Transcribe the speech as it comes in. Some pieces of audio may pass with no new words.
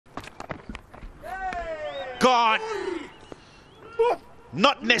Gone.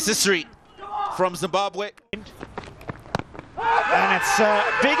 Not necessary from Zimbabwe. And it's a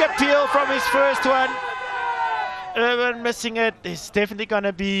big appeal from his first one. Urban missing it. There's definitely going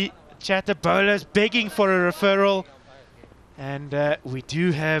to be chatter. Bowlers begging for a referral. And we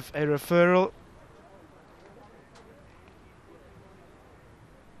do have a referral.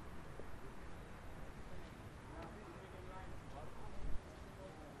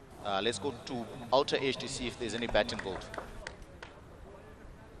 Let's go to outer edge to see if there's any bat involved.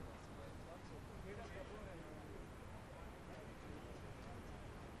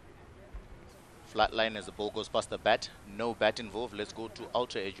 Flat line as the ball goes past the bat. No bat involved. Let's go to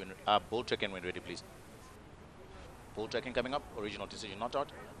outer edge. Ball tracking when ready, please. Ball tracking coming up. Original decision not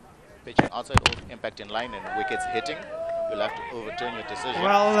out. Pitching outside off, impact in line and wickets hitting. You'll have to overturn your decision.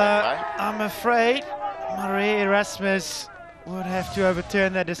 Well, I'm afraid Marie Erasmus would have to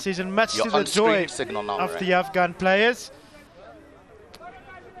overturn that decision, much to the joy of the Afghan players.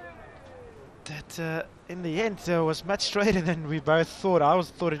 That in the end was much straighter than we both thought. I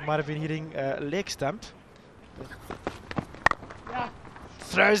thought it might have been hitting leg stump.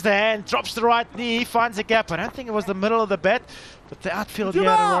 Throws the hand, drops the right knee, finds a gap. I don't think it was the middle of the bat, but the outfield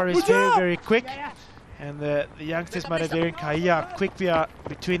here is very, very quick. And the youngsters Madavir and Kaya quick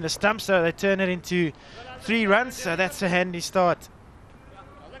between the stumps, so they turn it into 3 runs, so that's a handy start.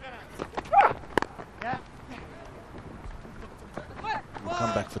 We'll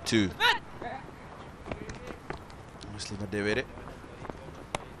come back for 2. Obviously Madavir.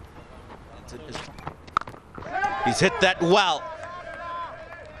 He's hit that well.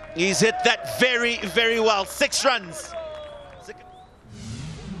 He's hit that very, very well. 6 runs.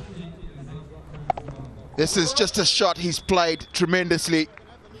 This is just a shot he's played tremendously.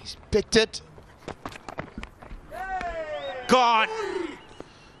 He's picked it. Gone.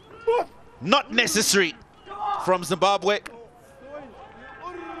 Not necessary from Zimbabwe.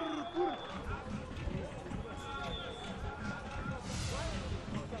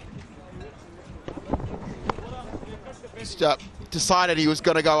 Just decided he was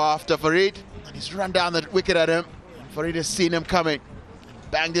going to go after Farid, and he's run down the wicket at him. Farid has seen him coming,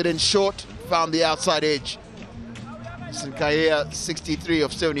 banged it in short, found the outside edge. Kaya 63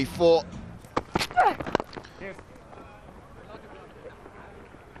 of 74.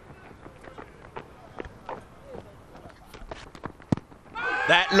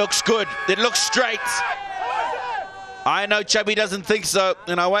 That looks good. It looks straight. I know Chubby doesn't think so,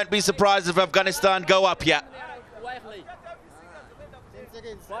 and I won't be surprised if Afghanistan go up here.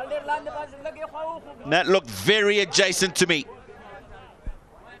 That looked very adjacent to me.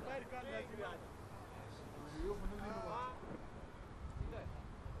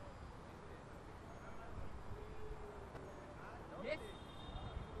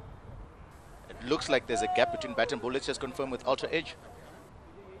 It looks like there's a gap between bat and ball. Let's just confirm with outer edge.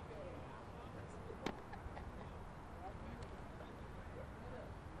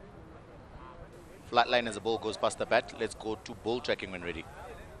 Flat line as the ball goes past the bat. Let's go to ball tracking when ready.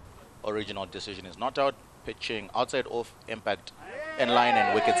 Original decision is not out. Pitching outside off, impact in line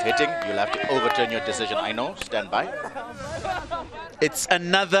and wickets hitting. You'll have to overturn your decision. I know. Stand by. It's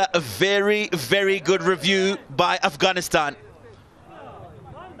another very, very good review by Afghanistan.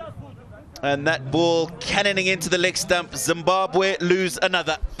 And that ball cannoning into the leg stump. Zimbabwe lose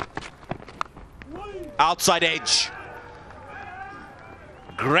another. Outside edge.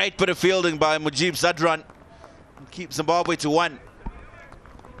 Great bit of fielding by Mujib Zadran. Keep Zimbabwe to 1.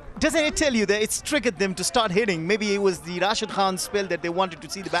 Doesn't it tell you that it's triggered them to start hitting? Maybe it was the Rashid Khan spell that they wanted to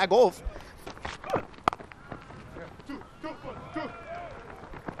see the bag off.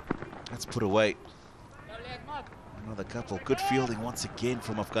 That's put away. Another couple. Good fielding once again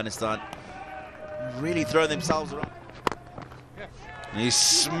from Afghanistan. Really throwing themselves around. And he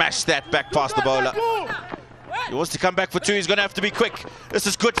smashed that back past the bowler. He wants to come back for 2. He's going to have to be quick. This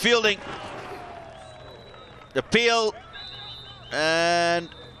is good fielding. Appeal. And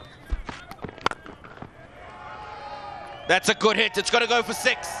that's a good hit. It's going to go for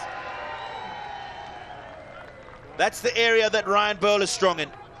 6. That's the area that Ryan Burl is strong in.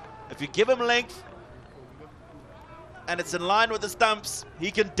 If you give him length and it's in line with the stumps,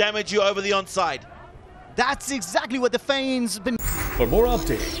 he can damage you over the onside. That's exactly what the fans been. For more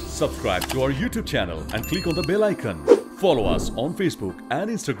updates, subscribe to our YouTube channel and click on the bell icon. Follow us on Facebook and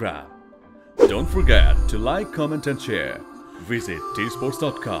Instagram. Don't forget to like, comment and share. Visit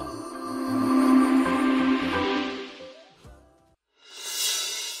tsports.com.